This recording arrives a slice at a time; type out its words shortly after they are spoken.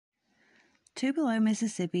Tupelo,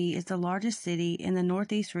 Mississippi is the largest city in the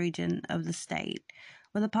northeast region of the state,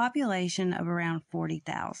 with a population of around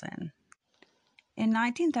 40,000. In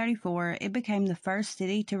 1934, it became the first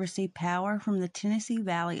city to receive power from the Tennessee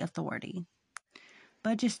Valley Authority.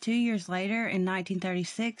 But just 2 years later, in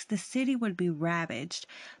 1936, the city would be ravaged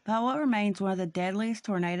by what remains one of the deadliest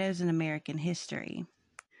tornadoes in American history.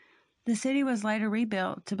 The city was later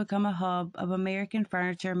rebuilt to become a hub of American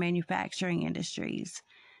furniture manufacturing industries,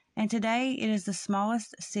 and today it is the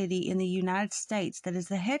smallest city in the United States that is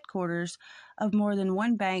the headquarters of more than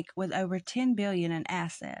one bank with over $10 billion in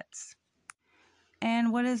assets.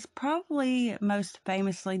 And what is probably most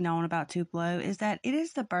famously known about Tupelo is that it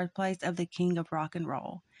is the birthplace of the king of rock and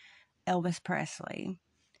roll, Elvis Presley.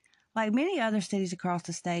 Like many other cities across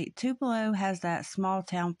the state, Tupelo has that small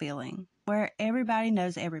town feeling where everybody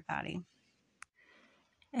knows everybody.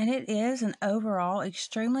 And it is an overall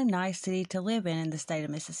extremely nice city to live in the state of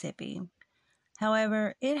Mississippi.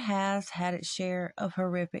 However, it has had its share of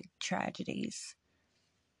horrific tragedies.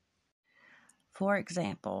 For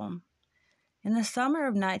example, in the summer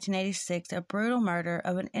of 1986, a brutal murder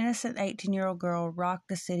of an innocent 18-year-old girl rocked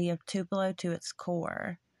the city of Tupelo to its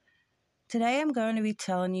core. Today I'm going to be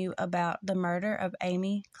telling you about the murder of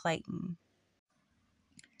Amy Clayton.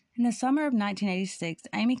 In the summer of 1986,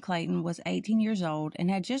 Amy Clayton was 18 years old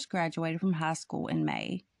and had just graduated from high school in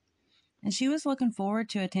May. And she was looking forward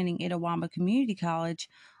to attending Itawamba Community College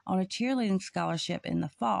on a cheerleading scholarship in the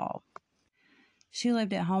fall. She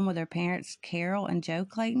lived at home with her parents, Carol and Joe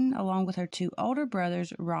Clayton, along with her two older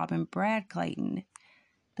brothers, Rob and Brad Clayton.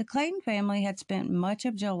 The Clayton family had spent much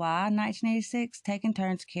of July 1986 taking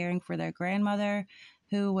turns caring for their grandmother,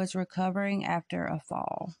 who was recovering after a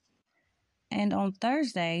fall. And on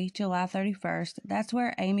Thursday, July 31st, that's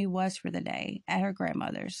where Amy was for the day, at her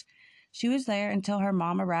grandmother's. She was there until her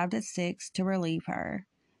mom arrived at 6 to relieve her,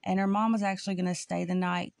 and her mom was actually going to stay the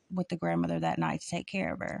night with the grandmother that night to take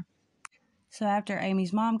care of her. So after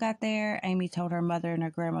Amy's mom got there, Amy told her mother and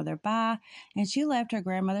her grandmother bye, and she left her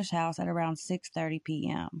grandmother's house at around 6:30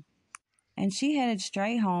 p.m. And she headed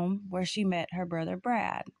straight home where she met her brother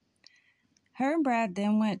Brad. Her and Brad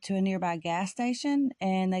then went to a nearby gas station,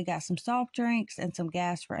 and they got some soft drinks and some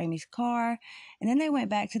gas for Amy's car, and then they went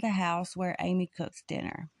back to the house where Amy cooked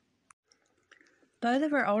dinner. Both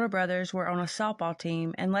of her older brothers were on a softball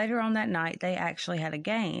team, and later on that night, they actually had a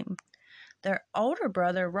game. Their older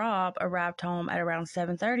brother, Rob, arrived home at around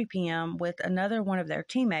 7:30 p.m. with another one of their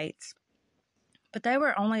teammates, but they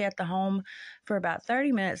were only at the home for about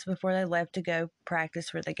 30 minutes before they left to go practice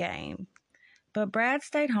for the game. But Brad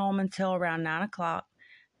stayed home until around 9 o'clock,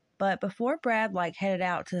 but before Brad headed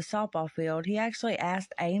out to the softball field, he actually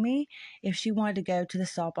asked Amy if she wanted to go to the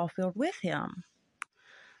softball field with him.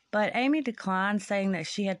 But Amy declined, saying that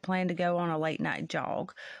she had planned to go on a late-night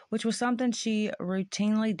jog, which was something she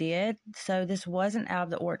routinely did, so this wasn't out of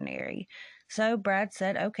the ordinary. So Brad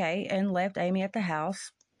said okay and left Amy at the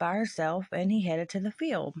house by herself, and he headed to the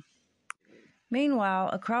field. Meanwhile,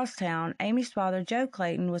 across town, Amy's father, Joe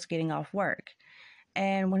Clayton, was getting off work.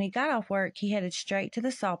 And when he got off work, he headed straight to the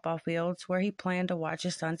softball fields where he planned to watch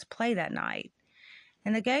his sons play that night.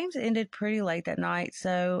 And the games ended pretty late that night,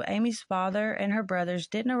 so Amy's father and her brothers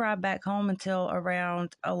didn't arrive back home until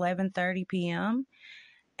around 11:30 p.m.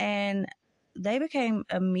 And they became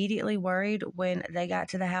immediately worried when they got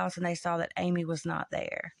to the house and they saw that Amy was not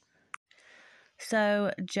there.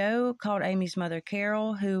 So Joe called Amy's mother,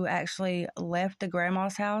 Carol, who actually left the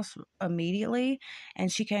grandma's house immediately,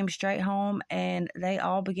 and she came straight home, and they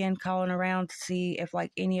all began calling around to see if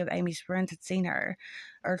any of Amy's friends had seen her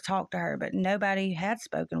or talked to her, but nobody had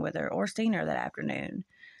spoken with her or seen her that afternoon.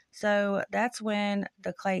 So that's when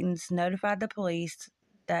the Claytons notified the police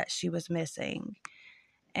that she was missing,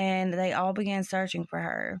 and they all began searching for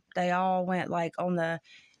her. They all went on the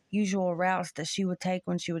usual routes that she would take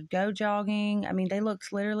when she would go jogging. I mean, they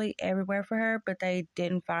looked literally everywhere for her, but they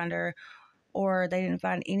didn't find her, or they didn't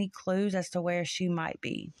find any clues as to where she might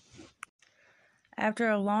be. After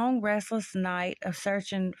a long, restless night of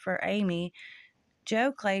searching for Amy,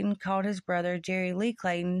 Joe Clayton called his brother, Jerry Lee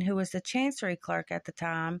Clayton, who was the chancery clerk at the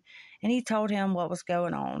time, and he told him what was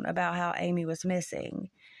going on about how Amy was missing.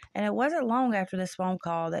 And it wasn't long after this phone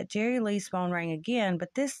call that Jerry Lee's phone rang again,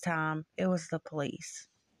 but this time it was the police.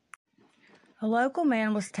 A local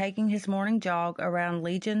man was taking his morning jog around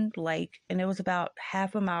Legion Lake, and it was about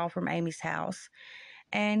half a mile from Amy's house,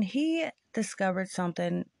 and he discovered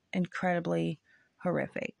something incredibly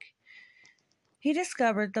horrific. He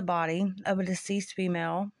discovered the body of a deceased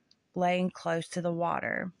female laying close to the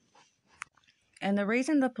water. And the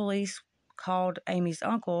reason the police called Amy's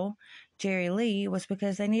uncle, Jerry Lee was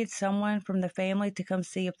because they needed someone from the family to come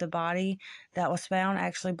see if the body that was found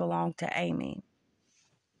actually belonged to Amy.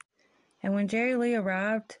 And when Jerry Lee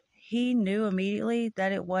arrived, he knew immediately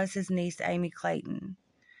that it was his niece, Amy Clayton.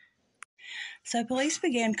 So police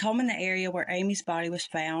began combing the area where Amy's body was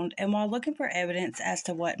found, and while looking for evidence as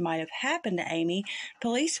to what might have happened to Amy,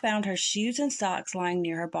 police found her shoes and socks lying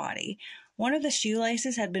near her body. One of the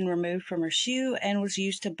shoelaces had been removed from her shoe and was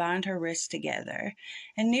used to bind her wrists together.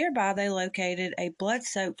 And nearby they located a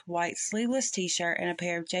blood-soaked white sleeveless t-shirt and a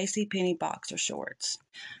pair of JCPenney boxer shorts.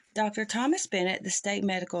 Dr. Thomas Bennett, the state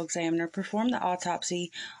medical examiner, performed the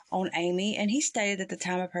autopsy on Amy, and he stated that the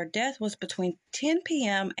time of her death was between 10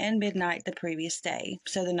 p.m. and midnight the previous day,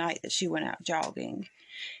 so the night that she went out jogging.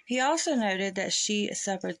 He also noted that she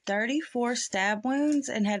suffered 34 stab wounds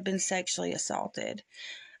and had been sexually assaulted.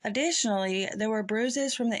 Additionally, there were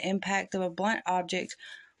bruises from the impact of a blunt object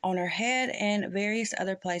on her head and various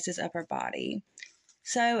other places of her body.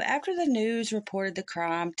 So after the news reported the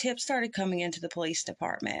crime, tips started coming into the police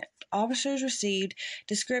department. Officers received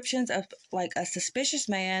descriptions of a suspicious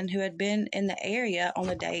man who had been in the area on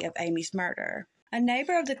the day of Amy's murder. A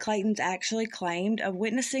neighbor of the Claytons actually claimed of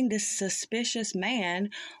witnessing this suspicious man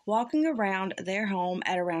walking around their home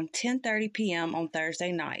at around 10:30 p.m. on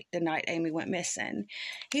Thursday night, the night Amy went missing.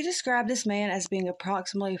 He described this man as being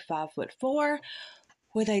approximately 5'4",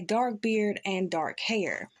 with a dark beard and dark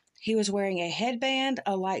hair. He was wearing a headband,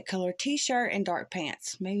 a light-colored t-shirt, and dark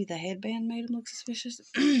pants. Maybe the headband made him look suspicious.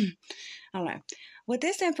 I don't know. With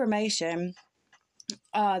this information,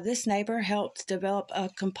 this neighbor helped develop a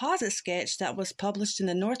composite sketch that was published in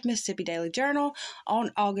the North Mississippi Daily Journal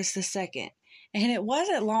on August the 2nd. And it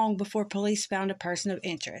wasn't long before police found a person of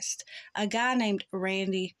interest, a guy named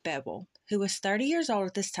Randy Bevel, who was 30 years old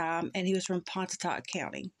at this time, and he was from Pontotoc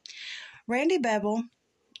County. Randy Bevel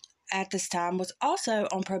at this time was also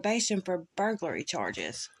on probation for burglary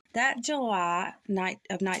charges. That July night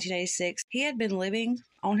of 1986, he had been living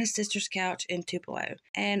on his sister's couch in Tupelo,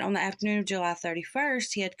 and on the afternoon of July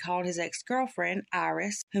 31st, he had called his ex-girlfriend,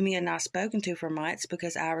 Iris, whom he had not spoken to for months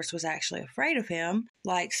because Iris was actually afraid of him.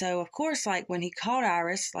 So of course, when he called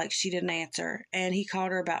Iris, she didn't answer, and he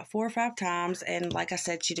called her about 4 or 5 times, and like I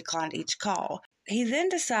said, she declined each call. He then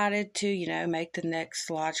decided to, make the next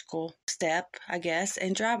logical step, I guess,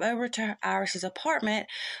 and drive over to Iris's apartment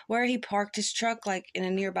where he parked his truck in a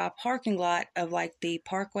nearby parking lot of the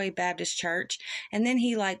Parkway Baptist Church. And then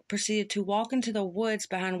he proceeded to walk into the woods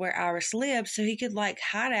behind where Iris lived so he could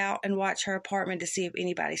hide out and watch her apartment to see if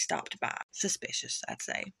anybody stopped by. Suspicious, I'd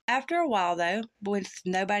say. After a while though, with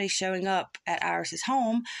nobody showing up at Iris's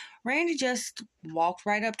home, Randy just walked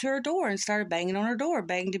right up to her door and started banging on her door,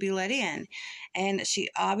 begging to be let in. And she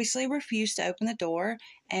obviously refused to open the door,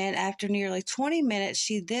 and after nearly 20 minutes,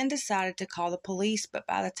 she then decided to call the police, but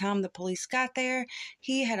by the time the police got there,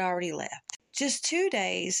 he had already left. Just 2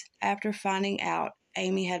 days after finding out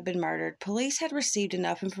Amy had been murdered, police had received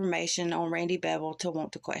enough information on Randy Bevel to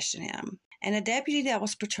want to question him. And a deputy that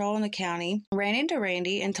was patrolling the county ran into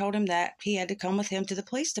Randy and told him that he had to come with him to the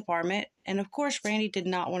police department. And of course, Randy did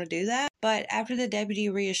not want to do that. But after the deputy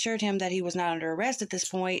reassured him that he was not under arrest at this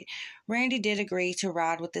point, Randy did agree to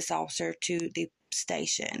ride with this officer to the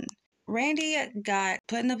station. Randy got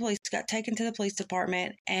taken to the police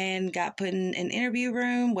department and got put in an interview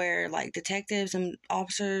room where detectives and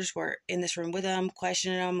officers were in this room with him,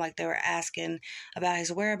 questioning him, they were asking about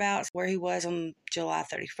his whereabouts, where he was on July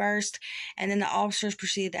 31st. And then the officers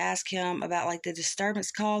proceeded to ask him about the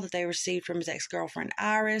disturbance call that they received from his ex-girlfriend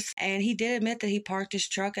Iris. And he did admit that he parked his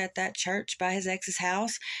truck at that church by his ex's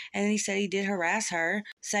house. And then he said he did harass her,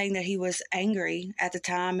 saying that he was angry at the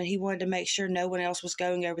time and he wanted to make sure no one else was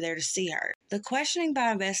going over there to see her. The questioning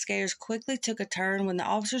by investigators quickly took a turn when the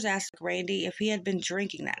officers asked Randy if he had been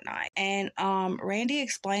drinking that night. And Randy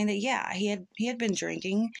explained that he had been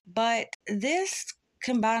drinking, but this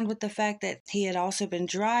combined with the fact that he had also been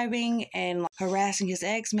driving and harassing his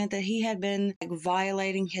ex meant that he had been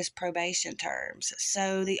violating his probation terms.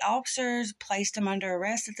 So the officers placed him under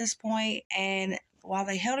arrest at this point, and while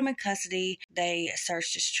they held him in custody, they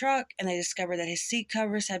searched his truck and they discovered that his seat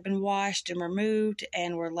covers had been washed and removed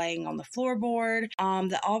and were laying on the floorboard.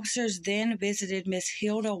 The officers then visited Miss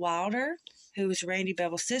Hilda Wilder, who was Randy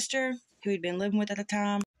Bevel's sister, who he'd been living with at the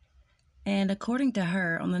time. And according to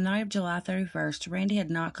her, on the night of July 31st, Randy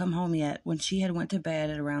had not come home yet when she had went to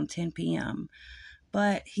bed at around 10 p.m.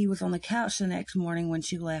 But he was on the couch the next morning when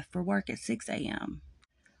she left for work at 6 a.m.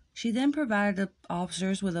 She then provided the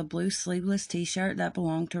officers with a blue sleeveless t-shirt that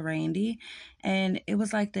belonged to Randy, and it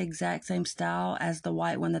was the exact same style as the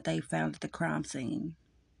white one that they found at the crime scene.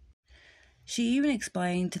 She even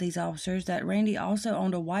explained to these officers that Randy also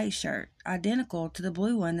owned a white shirt, identical to the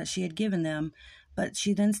blue one that she had given them, but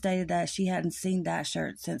she then stated that she hadn't seen that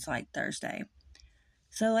shirt since Thursday.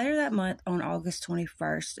 So later that month, on August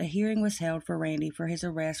 21st, a hearing was held for Randy for his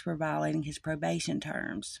arrest for violating his probation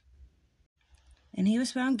terms. And he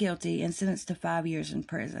was found guilty and sentenced to 5 years in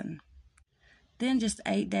prison. Then, just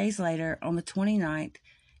 8 days later, on the 29th,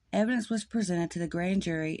 evidence was presented to the grand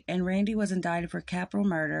jury, and Randy was indicted for capital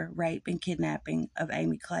murder, rape, and kidnapping of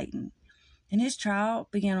Amy Clayton. And his trial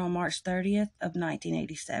began on March 30th of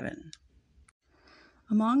 1987.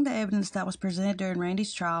 Among the evidence that was presented during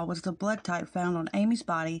Randy's trial was the blood type found on Amy's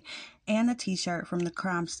body and the t-shirt from the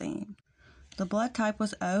crime scene. The blood type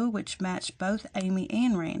was O, which matched both Amy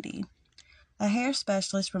and Randy. A hair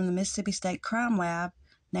specialist from the Mississippi State Crime Lab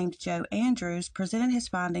named Joe Andrews presented his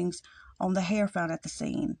findings on the hair found at the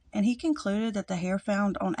scene, and he concluded that the hair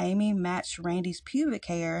found on Amy matched Randy's pubic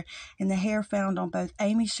hair, and the hair found on both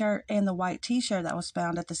Amy's shirt and the white t-shirt that was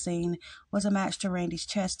found at the scene was a match to Randy's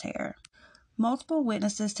chest hair. Multiple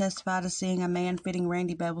witnesses testified to seeing a man fitting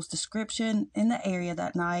Randy Bevel's description in the area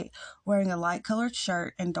that night, wearing a light-colored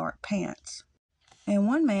shirt and dark pants. And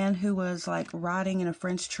one man who was riding in a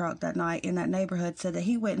French truck that night in that neighborhood said that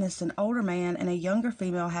he witnessed an older man and a younger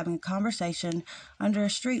female having a conversation under a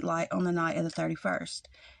street light on the night of the 31st.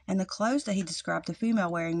 And the clothes that he described the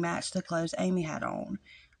female wearing matched the clothes Amy had on.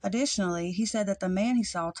 Additionally, he said that the man he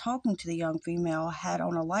saw talking to the young female had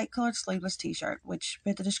on a light-colored sleeveless t-shirt, which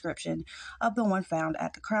fit the description of the one found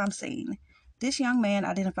at the crime scene. This young man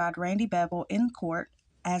identified Randy Bevel in court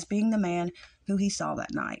as being the man who he saw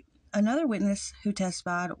that night. Another witness who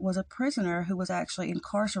testified was a prisoner who was actually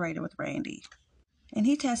incarcerated with Randy. And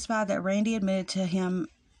he testified that Randy admitted to him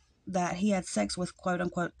that he had sex with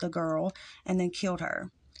quote-unquote the girl and then killed her.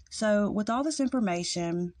 So with all this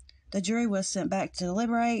information, the jury was sent back to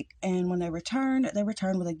deliberate, and when they returned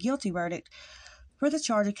with a guilty verdict for the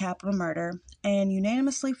charge of capital murder and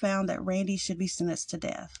unanimously found that Randy should be sentenced to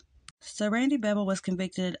death. So Randy Bevel was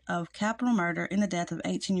convicted of capital murder in the death of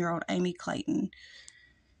 18-year-old Amy Clayton.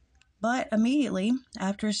 But immediately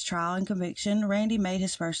after his trial and conviction, Randy made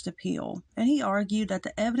his first appeal, and he argued that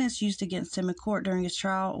the evidence used against him in court during his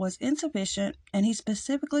trial was insufficient, and he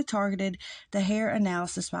specifically targeted the hair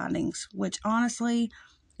analysis findings, which honestly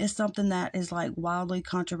is something that is wildly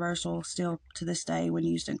controversial still to this day when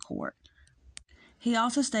used in court. He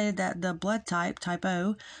also stated that the blood type, type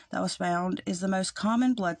O, that was found is the most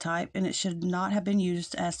common blood type, and it should not have been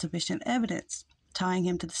used as sufficient evidence tying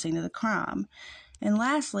him to the scene of the crime. And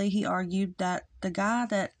lastly, he argued that the guy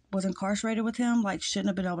that was incarcerated with him shouldn't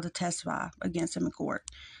have been able to testify against him in court.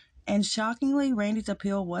 And shockingly, Randy's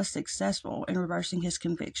appeal was successful in reversing his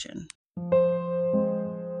conviction.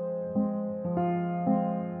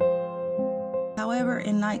 However,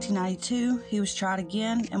 in 1992, he was tried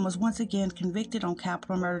again and was once again convicted on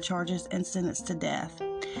capital murder charges and sentenced to death.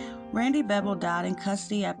 Randy Bevel died in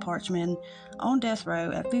custody at Parchman on death row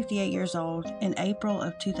at 58 years old in April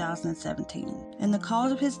of 2017, and the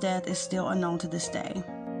cause of his death is still unknown to this day.